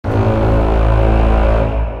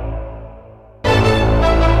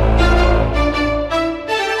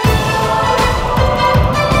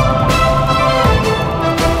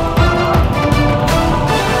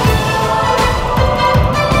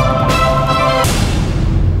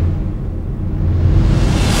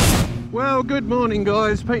Good morning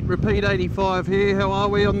guys, Pete Repeat 85 here. How are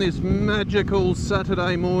we on this magical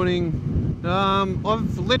Saturday morning?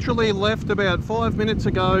 I've literally left about 5 minutes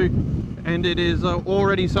ago and it is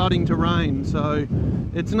already starting to rain, so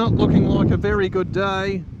it's not looking like a very good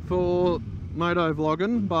day for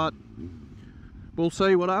motovlogging, but we'll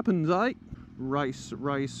see what happens, eh? Race,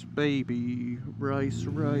 race, baby. Race,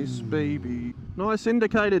 race, baby. Nice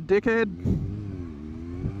indicated, dickhead.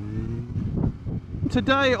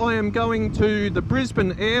 Today I am going to the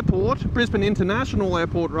Brisbane Airport, Brisbane International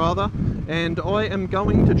Airport rather, and I am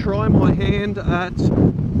going to try my hand at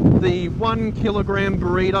the 1 kilogram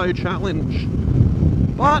burrito challenge.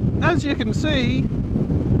 But as you can see,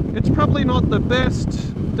 it's probably not the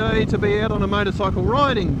best day to be out on a motorcycle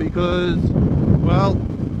riding because, well,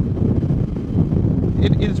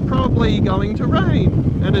 it is probably going to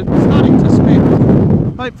rain and it's starting to spit.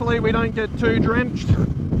 Hopefully we don't get too drenched.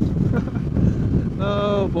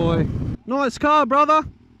 Oh boy. Nice car, brother. Are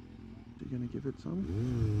you going to give it some?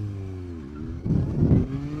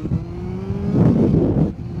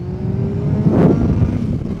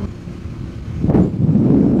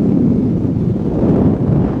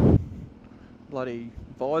 Bloody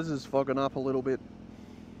visor's fogging up a little bit.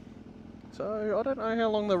 So I don't know how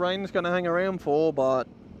long the rain's going to hang around for, but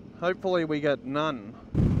hopefully we get none.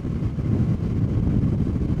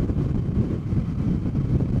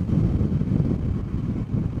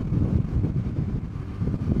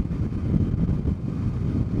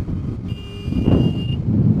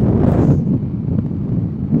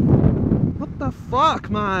 Fuck,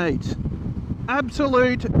 mate.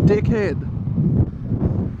 Absolute dickhead.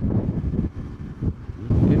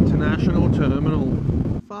 International terminal.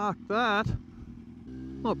 Fuck that.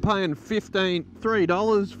 Not paying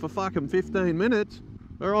 $3 for fucking 15 minutes.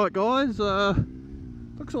 Alright guys,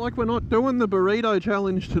 looks like we're not doing the burrito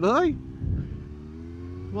challenge today.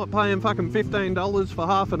 Not paying fucking $15 for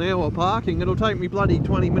half an hour parking. It'll take me bloody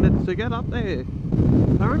 20 minutes to get up there.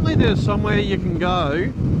 Apparently there's somewhere you can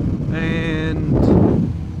go and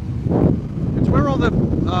it's where all the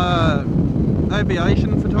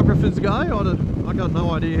aviation photographers go. I got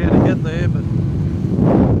no idea how to get there, but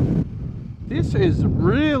this is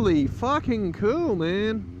really fucking cool,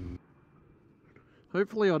 man.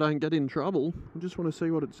 Hopefully I don't get in trouble. I just want to see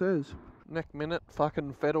what it says. Next minute,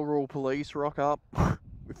 fucking federal police rock up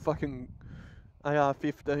with fucking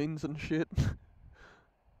AR-15s and shit.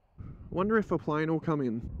 Wonder if a plane will come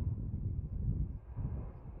in.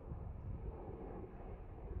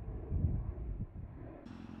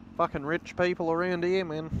 Fucking rich people around here,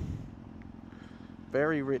 man.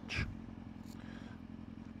 Very rich.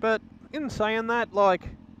 But in saying that, like,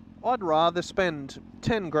 I'd rather spend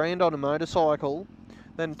 10 grand on a motorcycle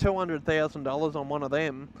than $200,000 on one of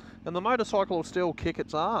them, and the motorcycle will still kick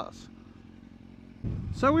its ass.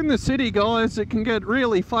 So in the city, guys, it can get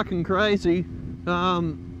really fucking crazy.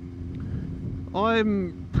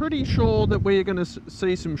 I'm pretty sure that we're gonna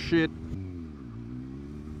see some shit.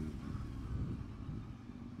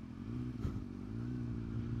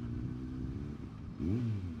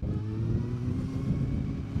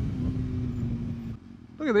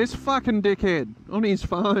 Look at this fucking dickhead on his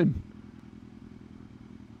phone.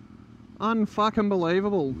 Unfucking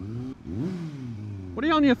believable. What are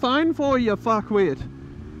you on your phone for, you fuckwit?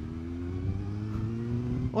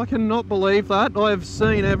 I cannot believe that. I've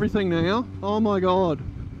seen everything now. Oh my god.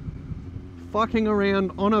 Fucking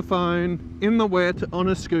around on a phone, in the wet, on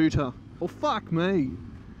a scooter. Well, fuck me.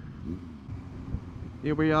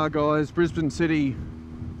 Here we are, guys, Brisbane City.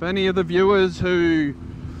 For any of the viewers who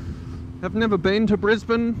have never been to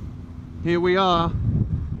Brisbane, here we are.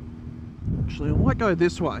 Actually, I might go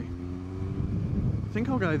this way. I think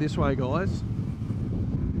I'll go this way, guys.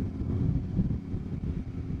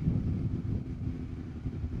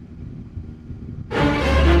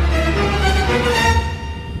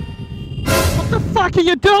 What the fuck are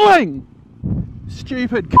you doing?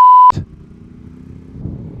 Stupid c***.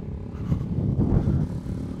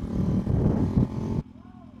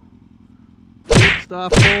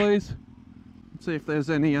 Stuff, boys. Let's see if there's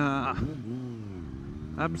any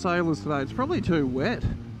abseilers today. It's probably too wet.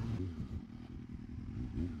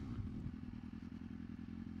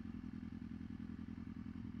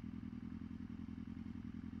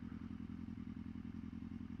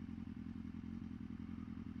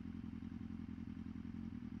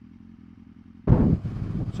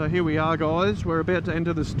 So here we are, guys. We're about to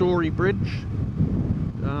enter the Story Bridge.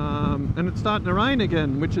 And it's starting to rain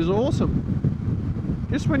again, which is awesome.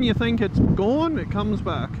 Just when you think it's gone, it comes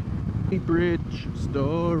back. Bridge,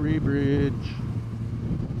 Story Bridge.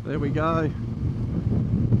 There we go.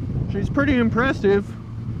 She's pretty impressive.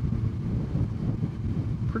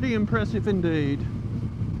 Pretty impressive indeed.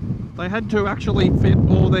 They had to actually fit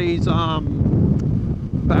all these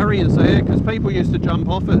barriers there because people used to jump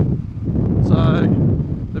off it. So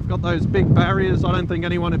they've got those big barriers. I don't think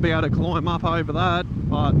anyone would be able to climb up over that,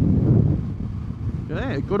 but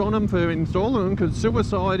yeah, good on them for installing them, because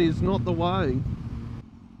suicide is not the way.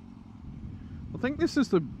 I think this is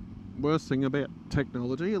the worst thing about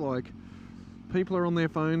technology. Like, people are on their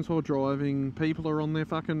phones while driving, people are on their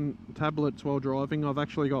fucking tablets while driving. I've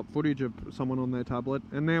actually got footage of someone on their tablet,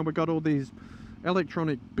 and now we've got all these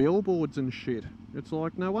electronic billboards and shit. It's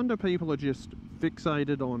like, no wonder people are just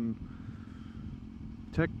fixated on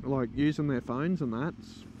tech, like using their phones and that.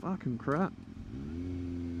 It's fucking crap.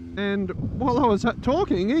 And while I was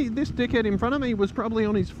talking, this dickhead in front of me was probably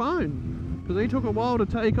on his phone, because he took a while to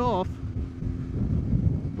take off.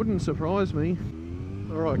 Wouldn't surprise me.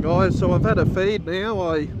 Alright guys, so I've had a feed now.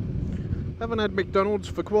 I haven't had McDonald's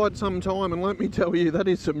for quite some time, and let me tell you, that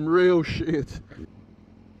is some real shit.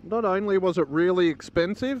 Not only was it really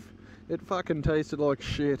expensive, it fucking tasted like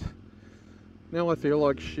shit. Now I feel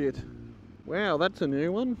like shit. Wow, that's a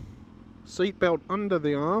new one. Seatbelt under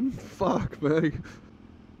the arm. Fuck me.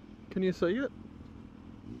 Can you see it?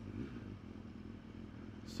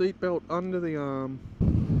 Seatbelt under the arm.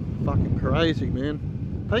 Fucking crazy, man.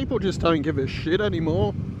 People just don't give a shit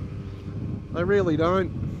anymore. They really don't.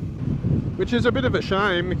 Which is a bit of a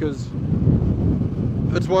shame, because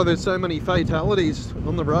that's why there's so many fatalities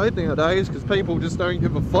on the road nowadays, because people just don't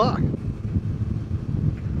give a fuck.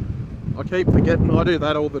 I keep forgetting I do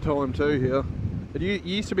that all the time too here. But you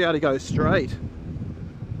used to be able to go straight,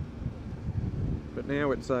 but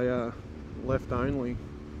now it's a left only.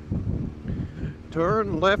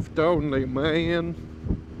 Turn left only, man.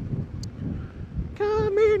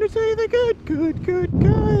 Come in and see the good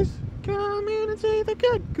guys. Come in and see the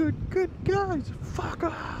good guys. Fuck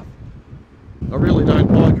off. I really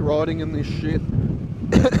don't like riding in this shit.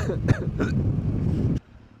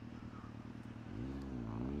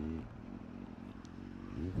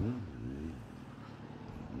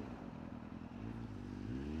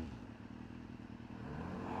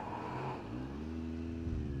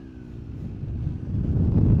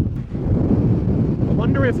 I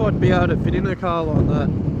wonder if I'd be able to fit in a car like that.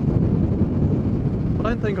 I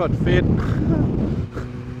don't think I'd fit.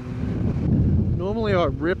 Normally I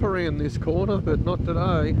rip around this corner, but not today.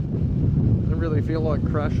 I don't really feel like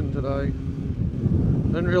crashing today.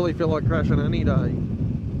 I don't really feel like crashing any day.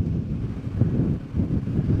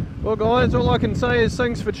 Well guys, all I can say is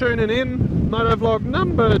thanks for tuning in. Motovlog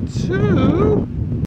number 2.